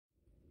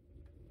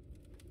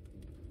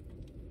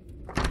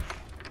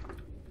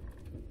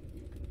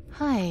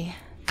Hi.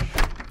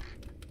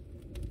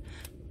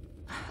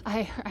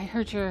 I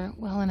heard you're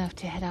well enough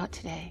to head out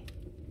today.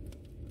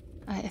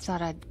 I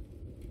thought I'd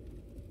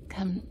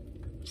come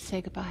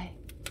say goodbye.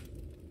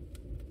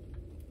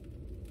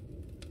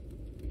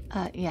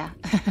 Yeah.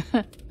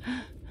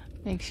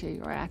 Make sure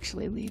you are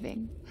actually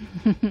leaving.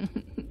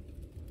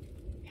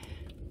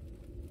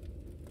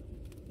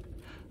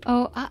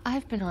 Oh,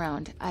 I've been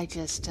around. I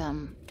just,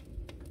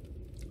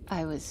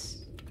 I was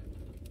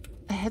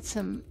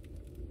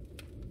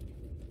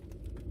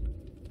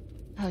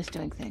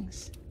doing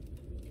things.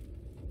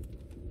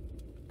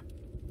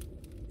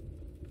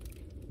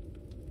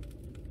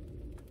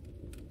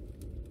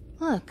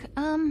 Look,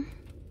 I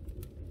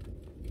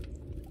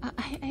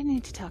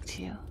need to talk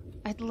to you.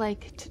 I'd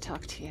like to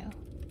talk to you.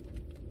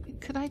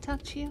 Could I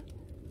talk to you?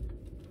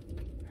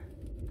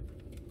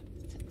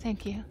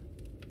 Thank you.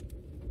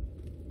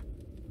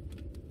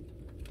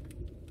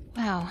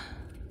 Wow.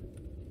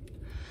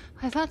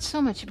 I thought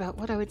so much about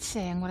what I would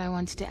say and what I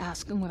wanted to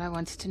ask and what I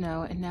wanted to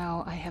know, and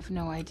now I have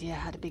no idea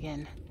how to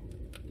begin.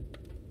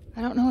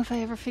 I don't know if I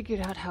ever figured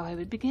out how I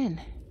would begin.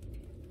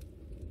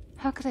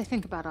 How could I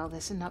think about all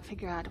this and not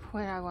figure out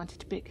where I wanted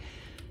to be?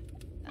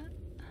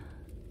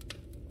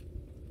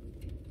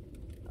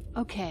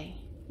 Okay,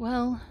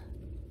 well,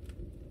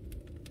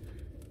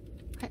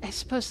 I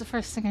suppose the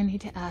first thing I need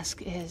to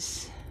ask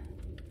is...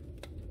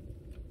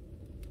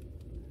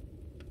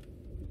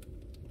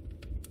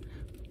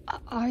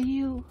 Are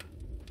you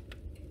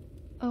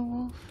a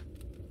wolf?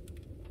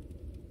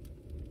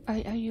 Are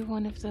you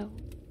one of the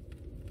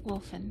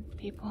wolfen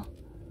people?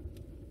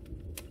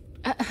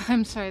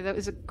 I'm sorry, that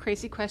was a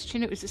crazy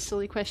question. It was a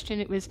silly question.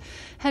 It was...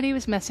 Hetty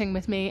was messing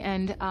with me,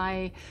 and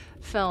I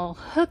fell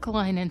hook,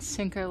 line, and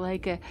sinker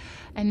like a...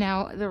 And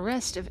now the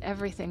rest of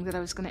everything that I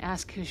was going to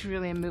ask is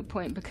really a moot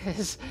point,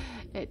 because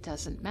it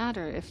doesn't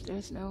matter if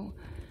there's no...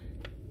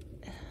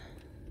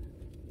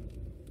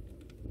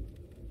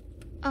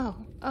 Oh.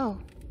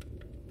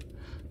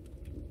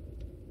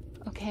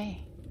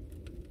 Okay.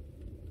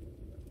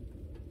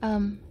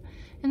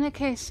 In that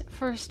case,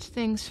 first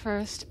things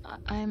first,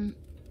 I'm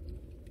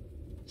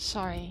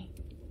sorry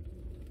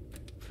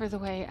for the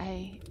way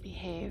I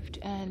behaved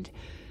and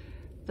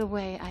the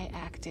way I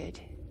acted.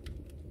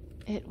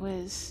 It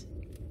was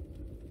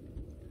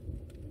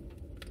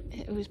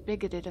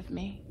bigoted of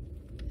me,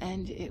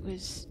 and it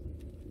was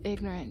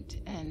ignorant,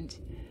 and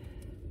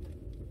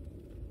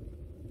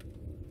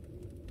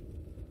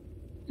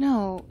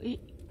no,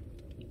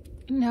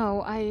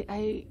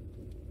 I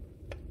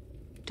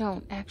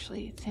don't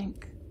actually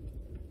think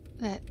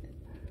that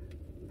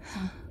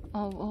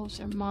all wolves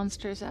are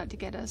monsters out to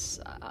get us,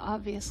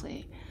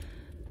 obviously.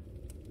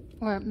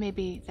 Or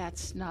maybe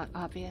that's not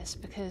obvious,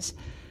 because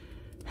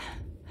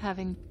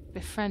having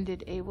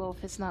befriended a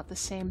wolf is not the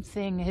same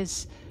thing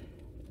as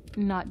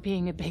not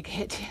being a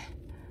bigot.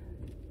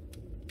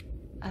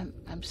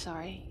 I'm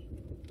sorry.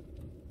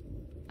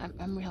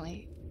 I'm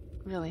really,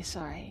 really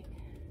sorry.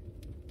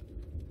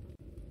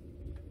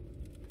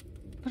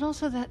 But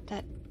also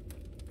that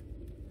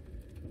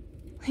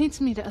leads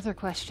me to other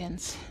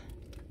questions.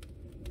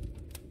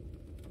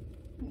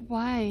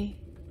 Why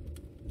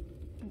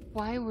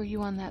were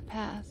you on that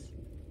path?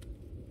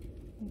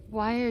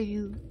 Why are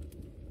you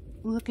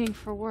looking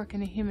for work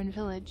in a human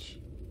village?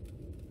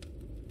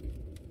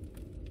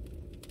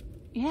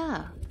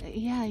 Yeah,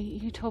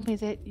 you told me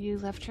that you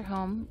left your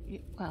home.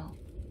 Well,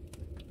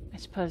 I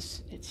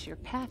suppose it's your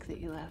pack that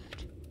you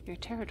left, your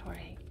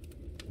territory.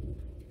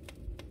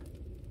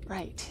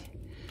 Right.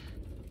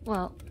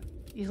 Well,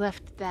 you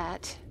left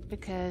that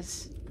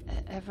because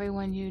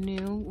everyone you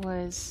knew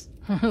was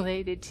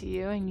related to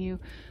you and you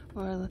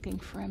were looking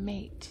for a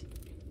mate.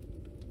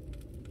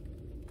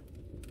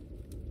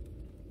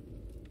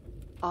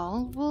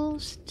 All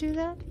wolves do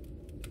that?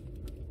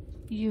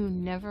 You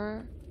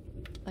never,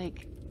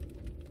 like,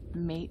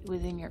 mate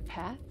within your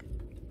pack?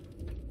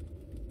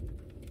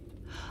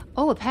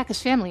 Oh, a pack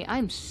is family.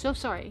 I'm so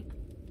sorry.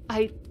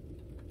 I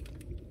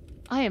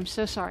am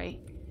so sorry.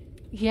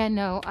 Yeah,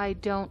 no, I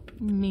don't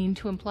mean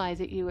to imply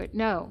that you were...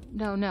 No.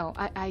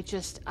 I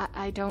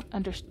don't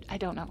understand. I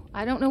don't know.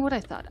 I don't know what I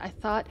thought.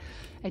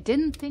 I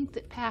didn't think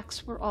that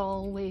packs were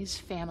always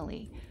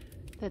family.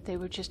 That they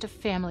were just a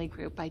family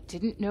group. I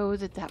didn't know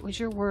that that was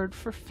your word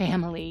for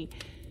family.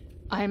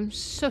 I'm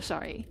so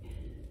sorry.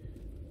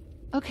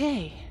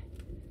 Okay.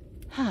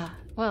 Huh.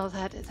 Well,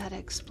 that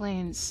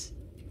explains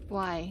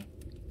why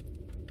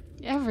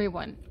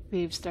everyone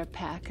leaves their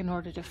pack in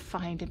order to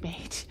find a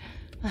mate.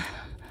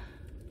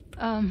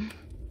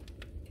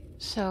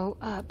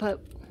 But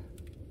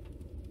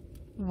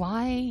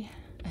why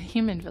a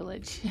human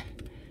village?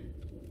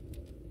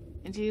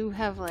 Do you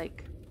have,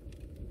 like,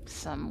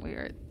 some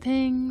weird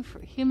thing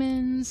for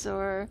humans,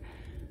 or...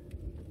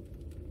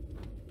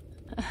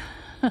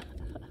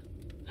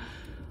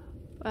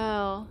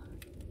 Well,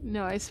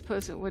 no, I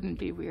suppose it wouldn't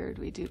be weird.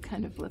 We do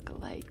kind of look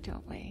alike,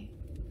 don't we?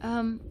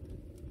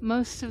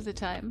 Most of the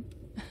time.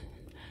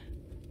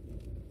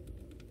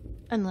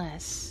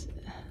 Unless...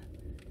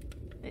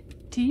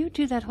 Do you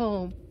do that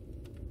whole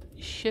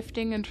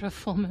shifting into a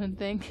full moon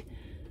thing?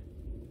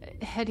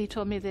 Hetty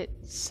told me that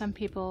some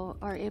people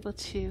are able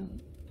to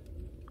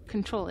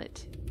control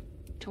it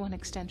to one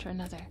extent or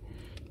another,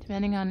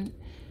 depending on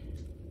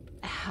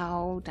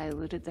how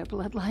diluted their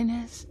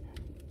bloodline is.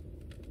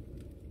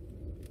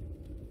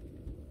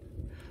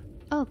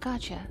 Oh,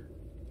 gotcha.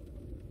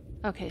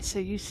 Okay, so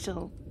you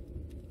still...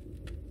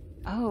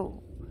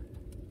 Oh,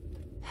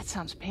 that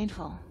sounds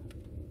painful.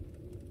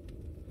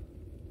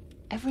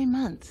 Every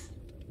month.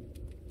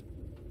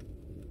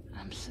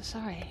 I'm so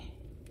sorry.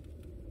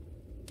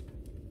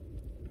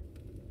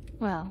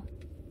 Well,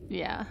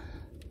 yeah.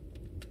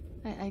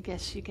 I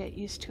guess you get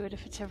used to it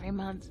if it's every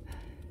month.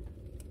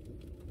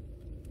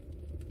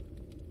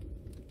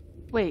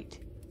 Wait.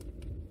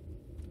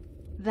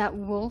 That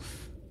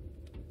wolf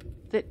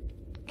that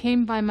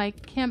came by my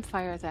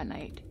campfire that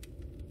night.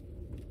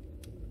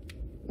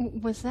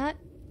 Was that...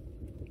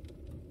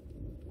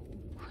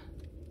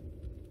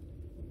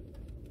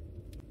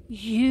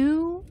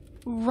 You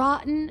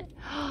rotten...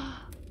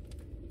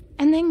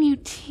 And then you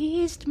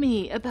teased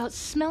me about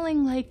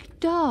smelling like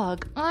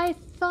dog. I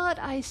thought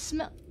I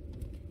smell...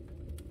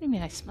 What do you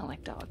mean I smell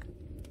like dog?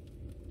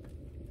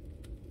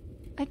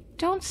 I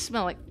don't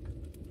smell like...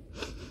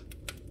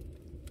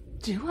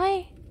 Do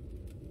I?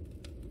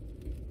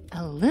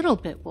 A little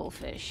bit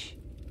wolfish.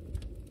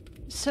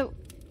 So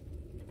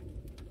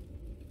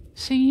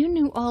you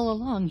knew all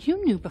along.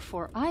 You knew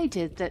before I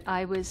did that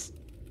I was...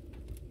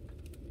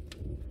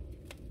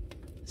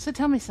 So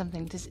tell me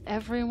something. Does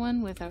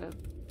everyone with a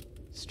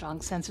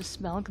strong sense of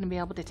smell going to be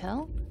able to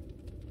tell?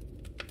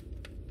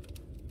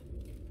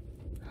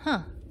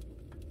 Huh.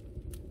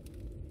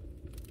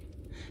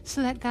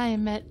 So that guy I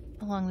met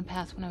along the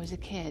path when I was a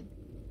kid,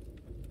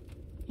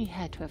 he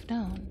had to have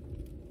known.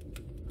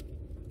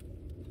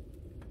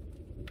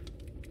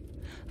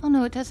 Oh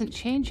no, it doesn't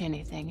change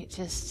anything. It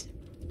just...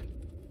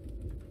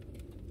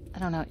 I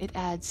don't know, it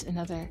adds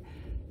another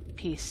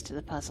piece to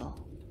the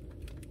puzzle.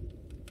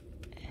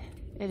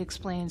 It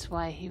explains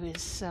why he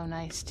was so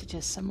nice to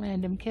just some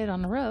random kid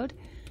on the road.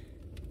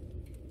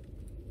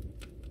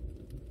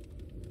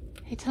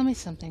 Hey, tell me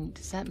something.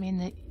 Does that mean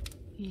that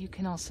you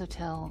can also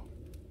tell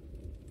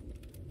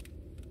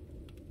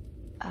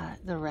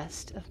the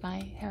rest of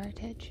my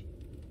heritage?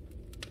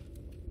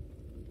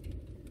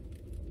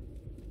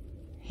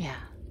 Yeah,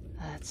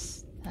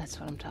 that's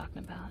what I'm talking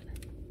about.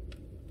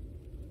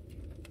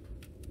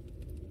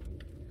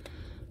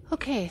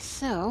 Okay,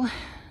 so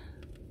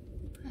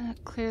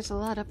that clears a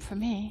lot up for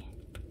me.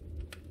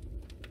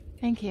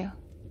 Thank you.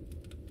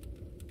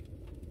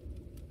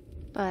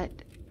 But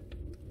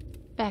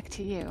back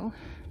to you.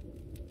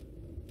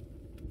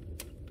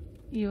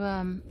 You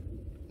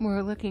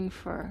were looking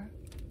for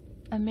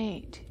a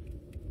mate.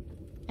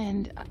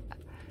 And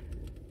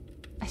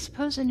I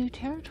suppose a new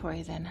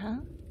territory then, huh?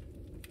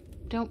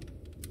 Don't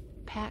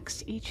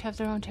packs each have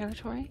their own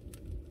territory?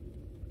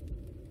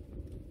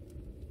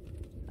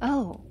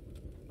 Oh.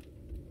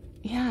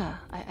 Yeah,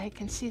 I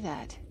can see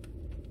that.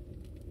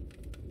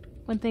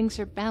 When things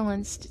are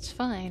balanced, it's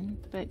fine,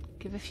 but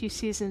give a few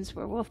seasons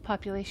where wolf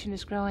population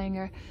is growing,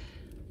 or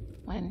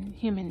when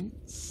human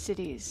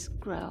cities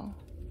grow,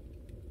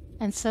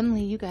 and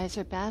suddenly you guys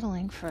are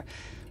battling for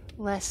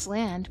less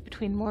land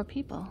between more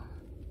people.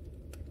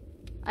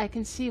 I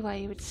can see why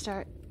you would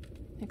start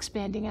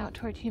expanding out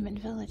toward human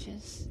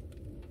villages.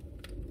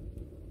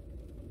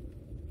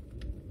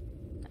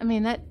 I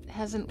mean, that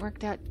hasn't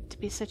worked out to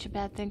be such a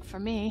bad thing for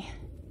me.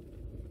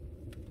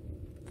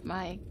 If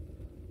my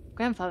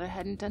grandfather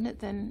hadn't done it,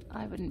 then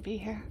I wouldn't be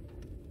here.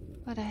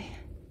 Would I?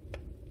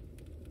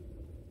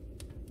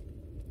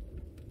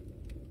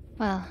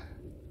 Well,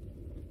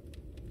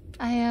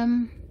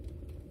 I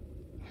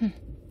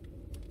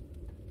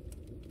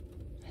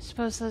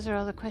suppose those are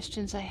all the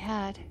questions I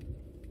had.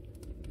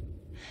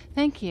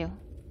 Thank you.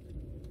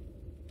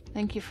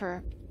 Thank you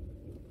for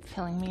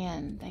filling me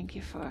in. Thank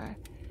you for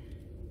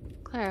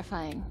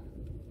clarifying.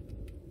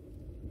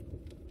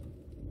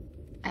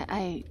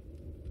 I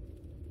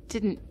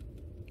didn't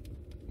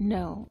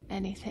know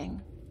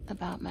anything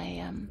about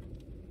my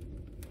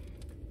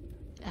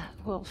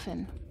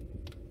wolfen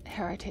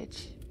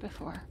heritage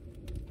before.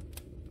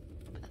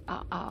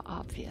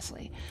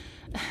 Obviously.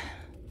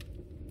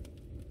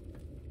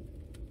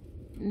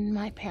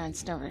 My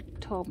parents never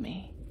told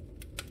me.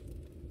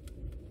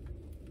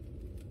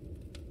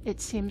 It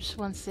seems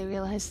once they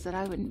realized that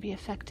I wouldn't be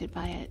affected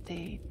by it,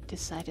 they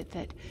decided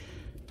that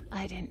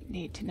I didn't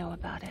need to know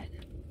about it.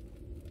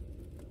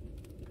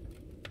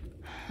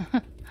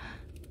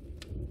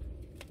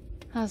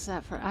 How's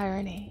that for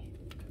irony?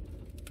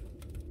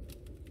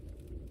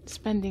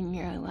 Spending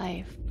your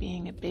life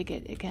being a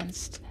bigot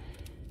against...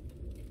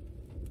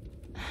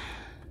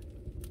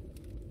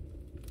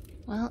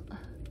 well,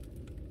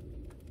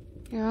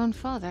 your own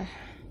father.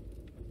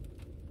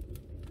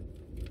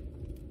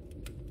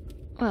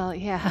 Well,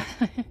 yeah,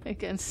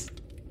 against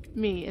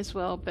me as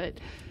well, but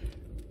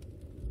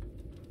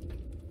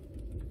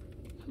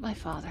my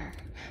father.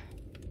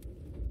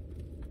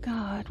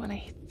 God, when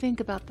I think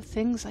about the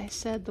things I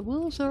said, the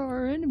wolves are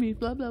our enemy,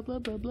 blah, blah, blah,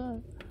 blah, blah.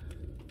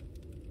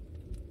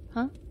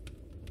 Huh?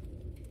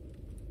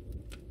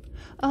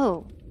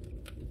 Oh.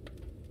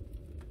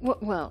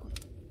 Well,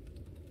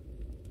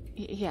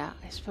 yeah,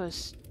 I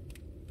suppose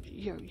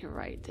you're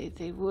right.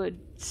 They would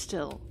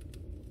still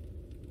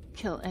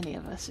kill any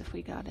of us if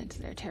we got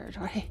into their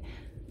territory.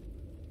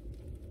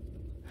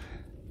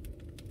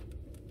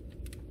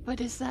 But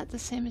is that the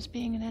same as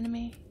being an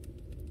enemy?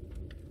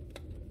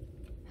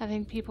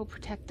 Having people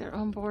protect their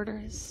own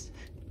borders?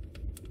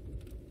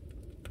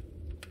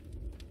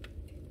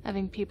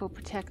 Having people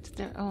protect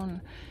their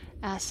own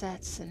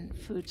assets and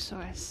food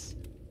source?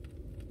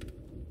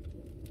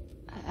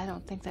 I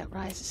don't think that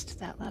rises to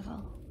that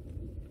level.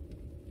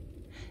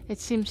 It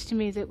seems to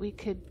me that we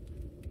could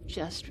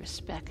just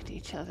respect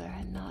each other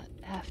and not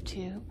have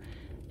to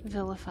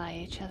vilify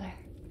each other.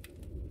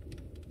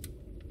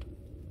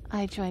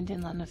 I joined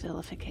in on the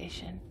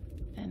vilification,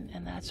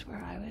 and that's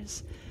where I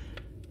was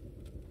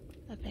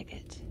a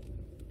bigot.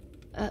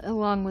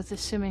 Along with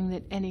assuming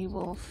that any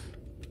wolf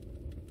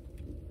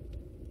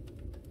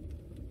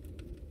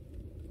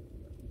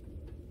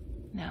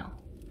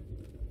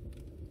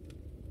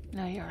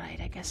No, you're right.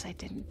 I guess I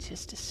didn't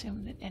just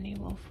assume that any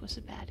wolf was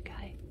a bad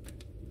guy.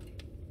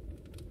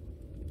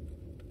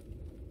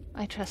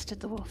 I trusted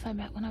the wolf I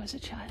met when I was a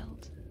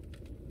child.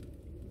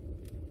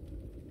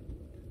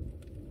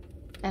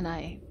 And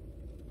I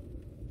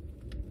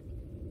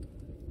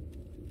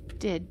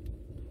did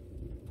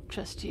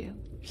trust you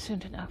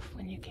soon enough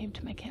when you came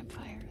to my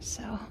campfire,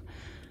 so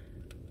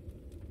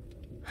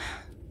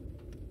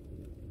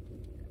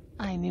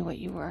I knew what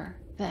you were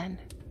then.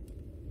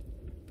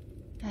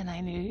 And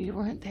I knew you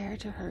weren't there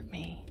to hurt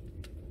me.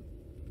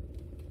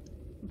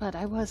 But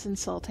I was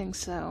insulting,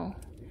 so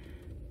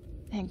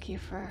thank you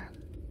for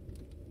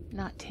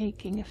not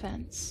taking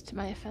offense to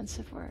my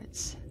offensive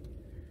words.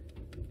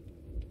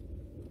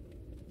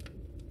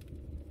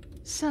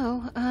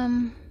 So,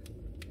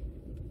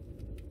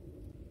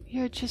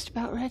 you're just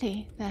about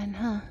ready then,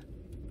 huh?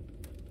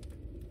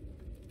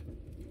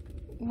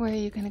 Where are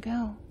you gonna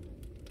go?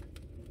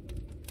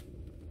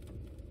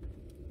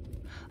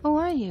 Oh,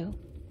 are you?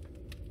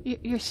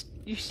 You're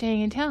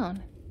staying in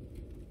town?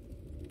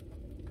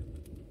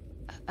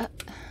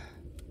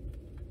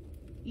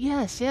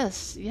 Yes.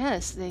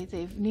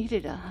 They've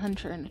needed a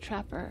hunter and a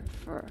trapper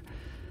for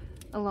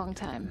a long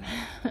time.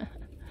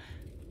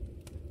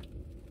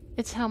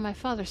 It's how my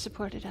father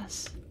supported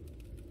us.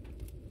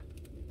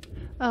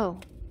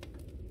 Oh,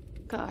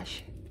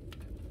 gosh.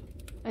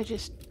 I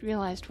just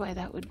realized why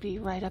that would be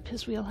right up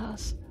his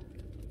wheelhouse.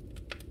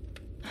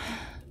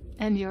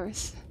 And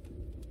yours.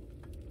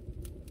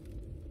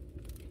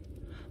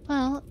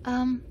 Well,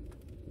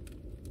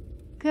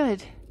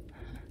 good.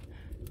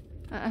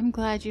 I'm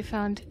glad you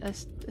found a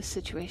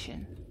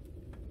situation.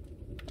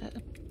 A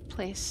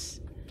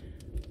place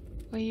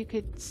where you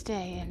could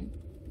stay and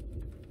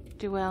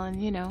do well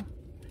and, you know,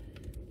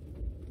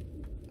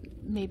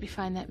 maybe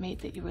find that mate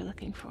that you were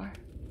looking for.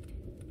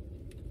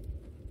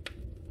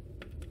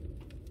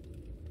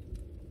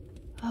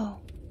 Oh,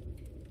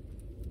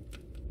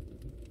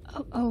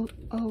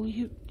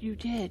 you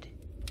did.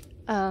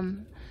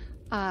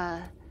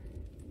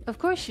 Of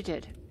course you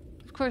did.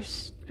 Of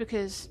course,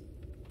 because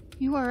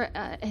you are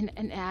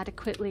an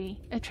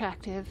adequately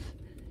attractive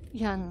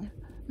young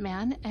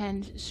man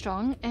and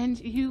strong, and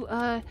you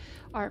are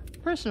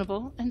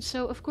personable, and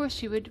so of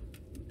course you would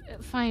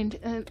find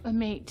a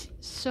mate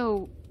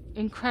so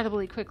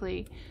incredibly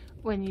quickly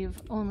when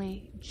you've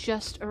only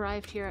just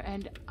arrived here,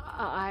 and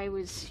I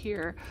was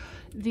here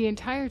the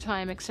entire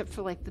time except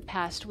for like the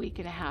past week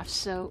and a half,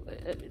 so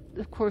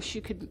of course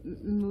you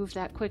could move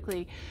that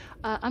quickly.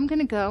 I'm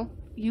gonna go.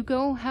 You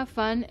go, have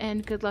fun,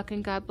 and good luck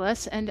and God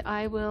bless, and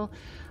I will...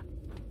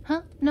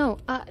 Huh? No,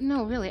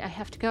 really, I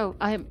have to go.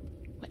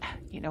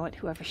 You know what,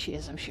 whoever she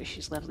is, I'm sure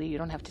she's lovely. You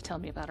don't have to tell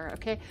me about her,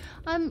 okay?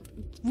 I'm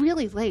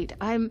really late.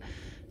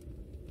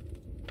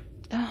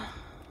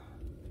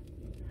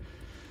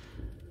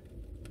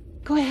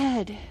 Go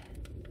ahead.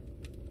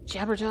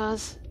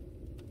 Jabberjaws.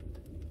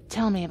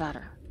 Tell me about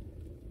her.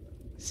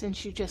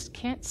 Since you just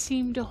can't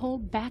seem to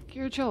hold back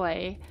your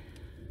joy,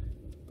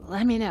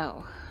 let me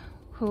know.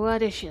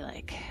 What is she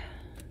like?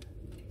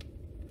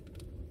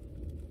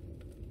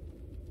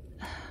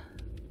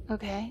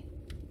 Okay.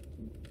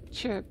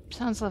 Sure,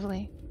 sounds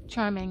lovely.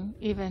 Charming,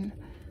 even.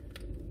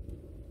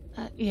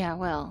 Yeah,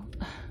 well,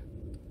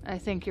 I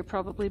think you're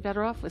probably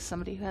better off with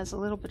somebody who has a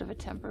little bit of a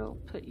temper who'll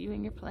put you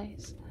in your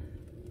place.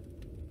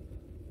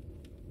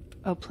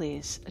 Oh,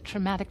 please. A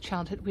traumatic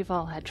childhood. We've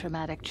all had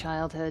traumatic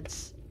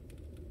childhoods.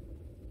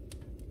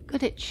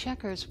 Good at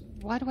checkers.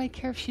 Why do I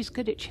care if she's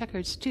good at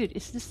checkers? Dude,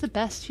 is this the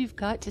best you've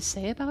got to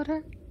say about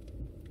her?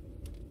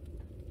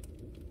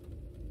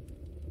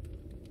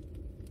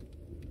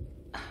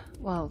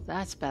 Well,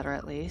 that's better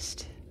at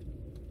least.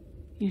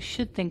 You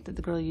should think that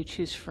the girl you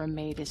choose for a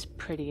mate is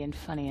pretty and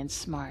funny and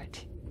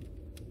smart.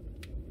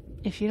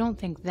 If you don't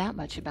think that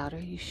much about her,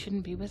 you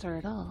shouldn't be with her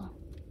at all.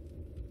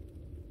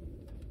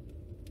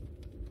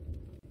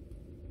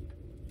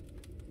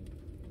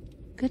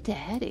 Good to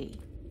Hetty.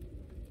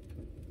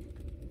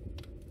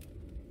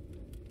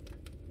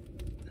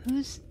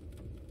 Who's...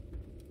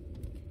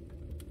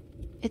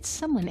 It's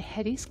someone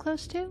Hetty's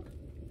close to?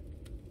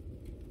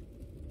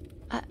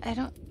 I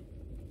don't...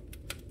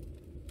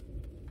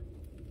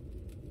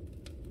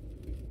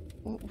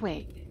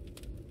 Wait.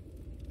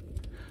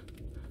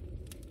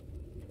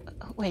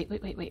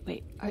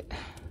 Wait.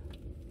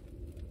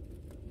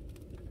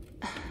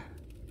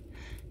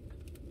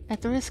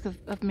 At the risk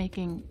of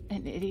making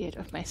an idiot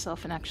of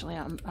myself, and actually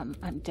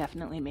I'm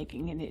definitely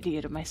making an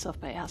idiot of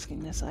myself by asking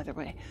this either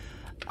way.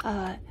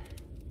 Are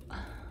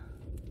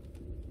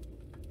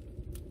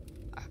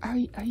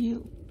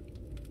you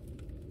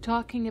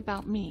talking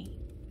about me?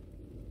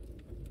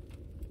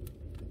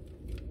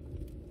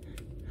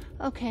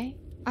 Okay,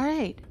 all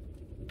right.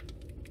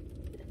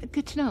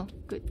 Good to know.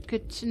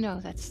 Good to know.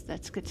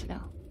 That's good to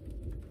know.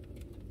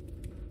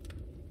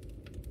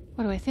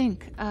 What do I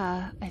think?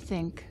 I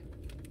think.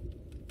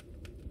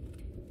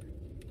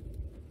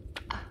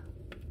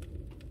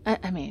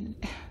 I mean,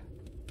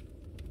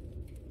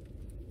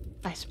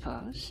 I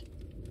suppose.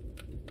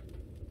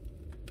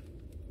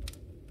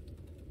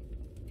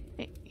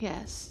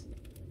 Yes.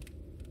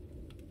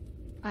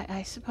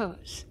 I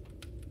suppose.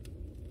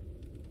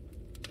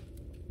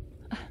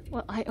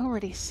 Well, I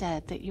already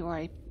said that you are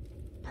a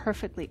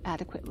perfectly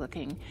adequate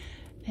looking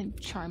and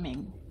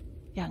charming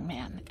young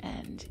man,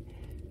 and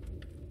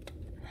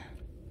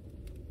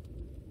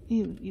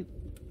you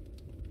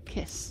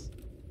kiss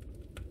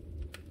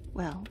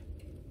well.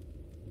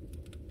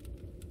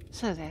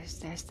 So there's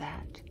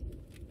that.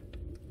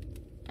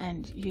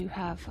 And you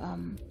have a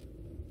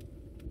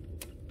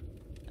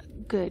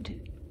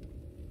good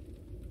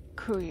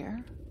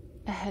career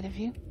ahead of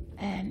you,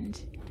 and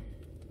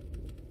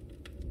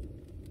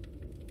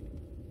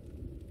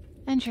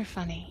you're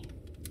funny.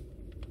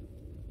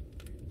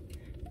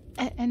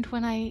 And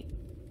when I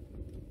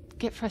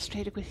get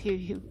frustrated with you,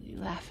 you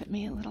laugh at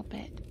me a little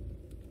bit.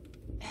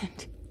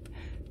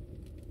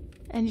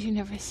 And you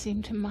never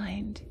seem to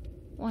mind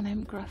when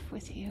I'm gruff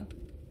with you.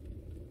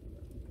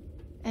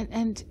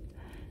 And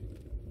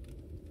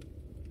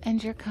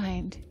you're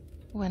kind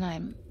when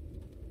I'm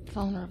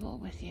vulnerable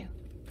with you.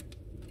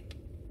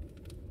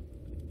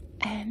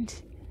 And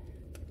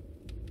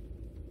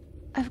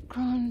I've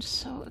grown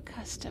so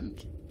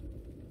accustomed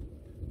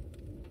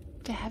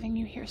to having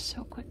you here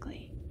so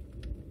quickly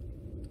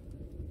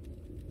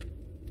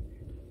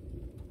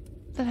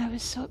that I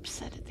was so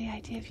upset at the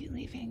idea of you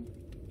leaving.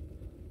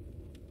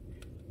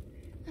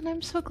 And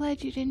I'm so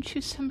glad you didn't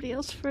choose somebody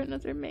else for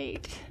another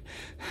mate.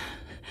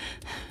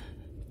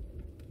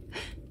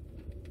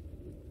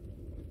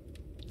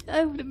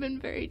 I would have been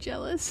very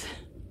jealous.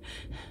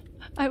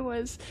 I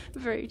was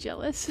very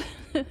jealous.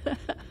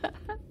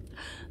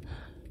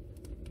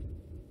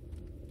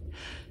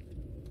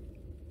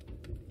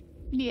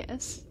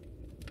 Yes.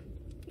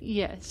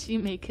 Yes, you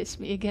may kiss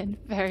me again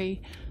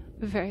very,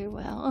 very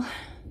well.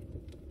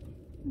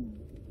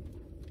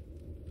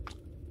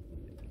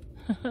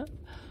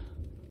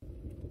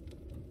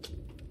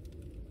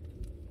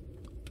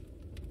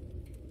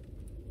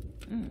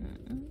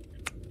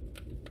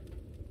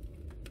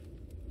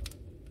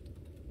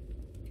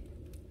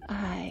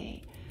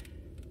 I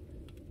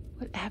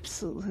would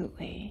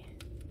absolutely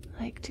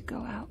like to go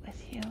out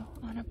with you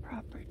on a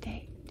proper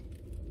date.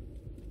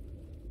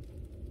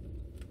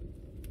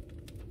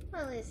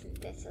 Well,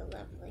 isn't this a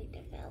lovely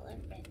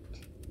development?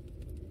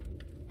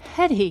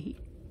 Hetty!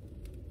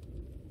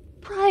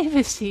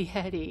 Privacy,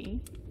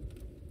 Hetty!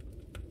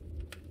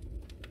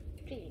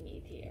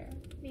 Dreamy dear,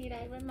 need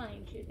I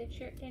remind you that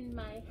you're in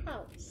my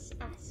house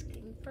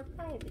asking for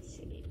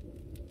privacy?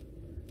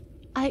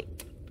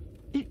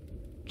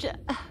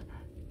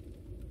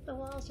 The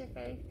walls are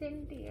very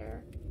thin,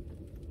 dear.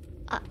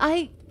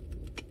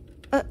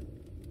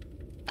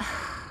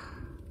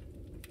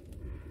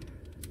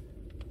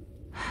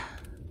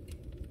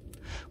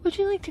 Would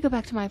you like to go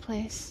back to my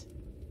place?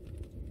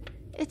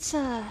 It's,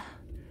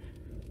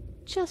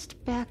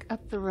 just back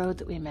up the road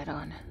that we met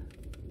on.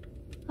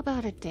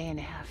 About a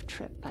 1.5-day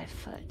trip by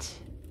foot.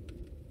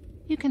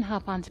 You can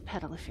hop on to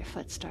pedal if your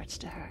foot starts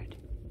to hurt.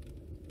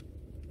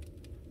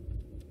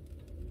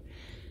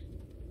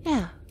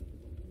 Yeah.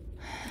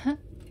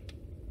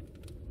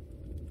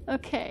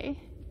 Okay.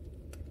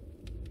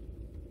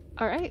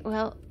 Alright,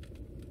 well,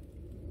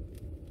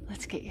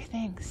 let's get your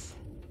things.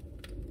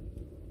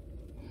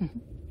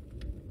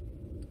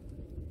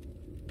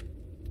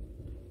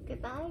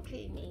 Goodbye,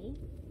 Dreamy.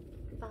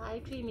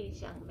 Goodbye,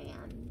 Dreamy's young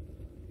man.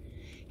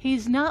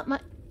 He's not my...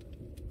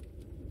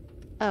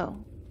 Oh.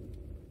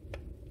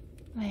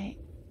 Wait.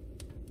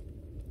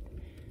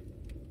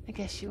 I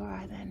guess you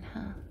are then,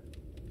 huh?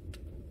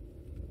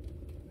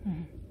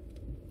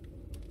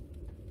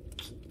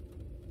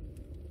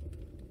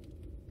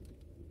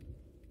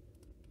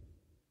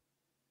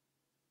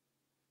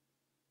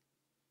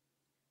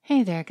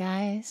 Hey there,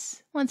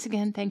 guys. Once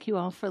again, thank you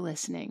all for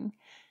listening.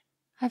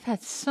 I've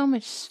had so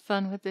much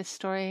fun with this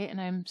story, and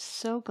I'm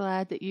so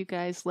glad that you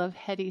guys love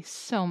Hetty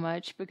so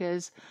much,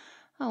 because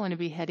I want to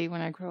be Hetty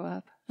when I grow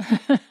up.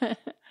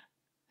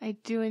 I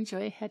do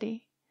enjoy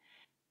Hetty.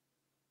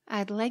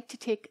 I'd like to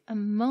take a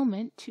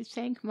moment to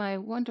thank my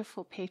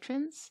wonderful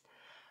patrons.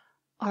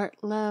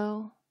 Art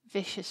Lowe,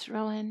 Vicious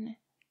Rowan,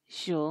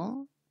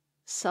 Jewel,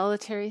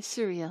 Solitary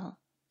Surreal,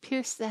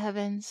 Pierce the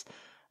Heavens,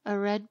 A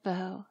Red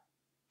Bow,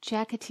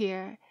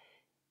 Jacketeer,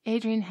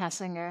 Adrian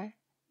Hassinger,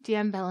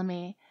 DM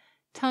Bellamy,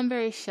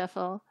 Tomberry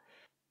Shuffle,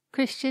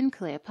 Christian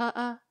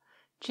Cleopatra,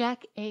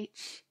 Jack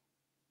H.,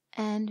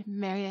 and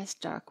Marius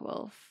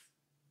Darkwolf.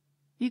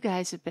 You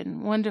guys have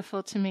been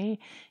wonderful to me.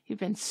 You've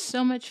been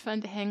so much fun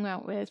to hang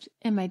out with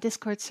in my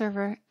Discord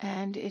server,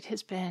 and it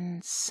has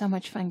been so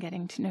much fun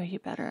getting to know you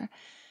better.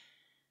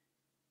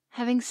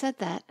 Having said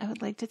that, I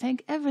would like to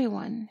thank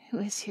everyone who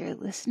is here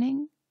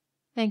listening.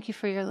 Thank you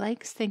for your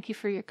likes, thank you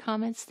for your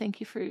comments, thank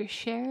you for your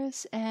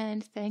shares,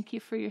 and thank you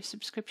for your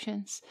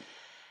subscriptions.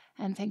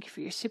 And thank you for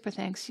your super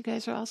thanks. You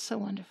guys are all so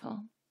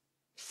wonderful.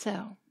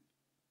 So,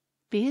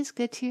 be as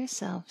good to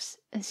yourselves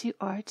as you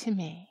are to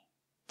me.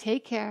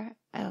 Take care.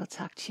 I will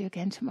talk to you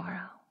again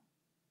tomorrow.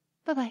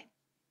 Bye-bye.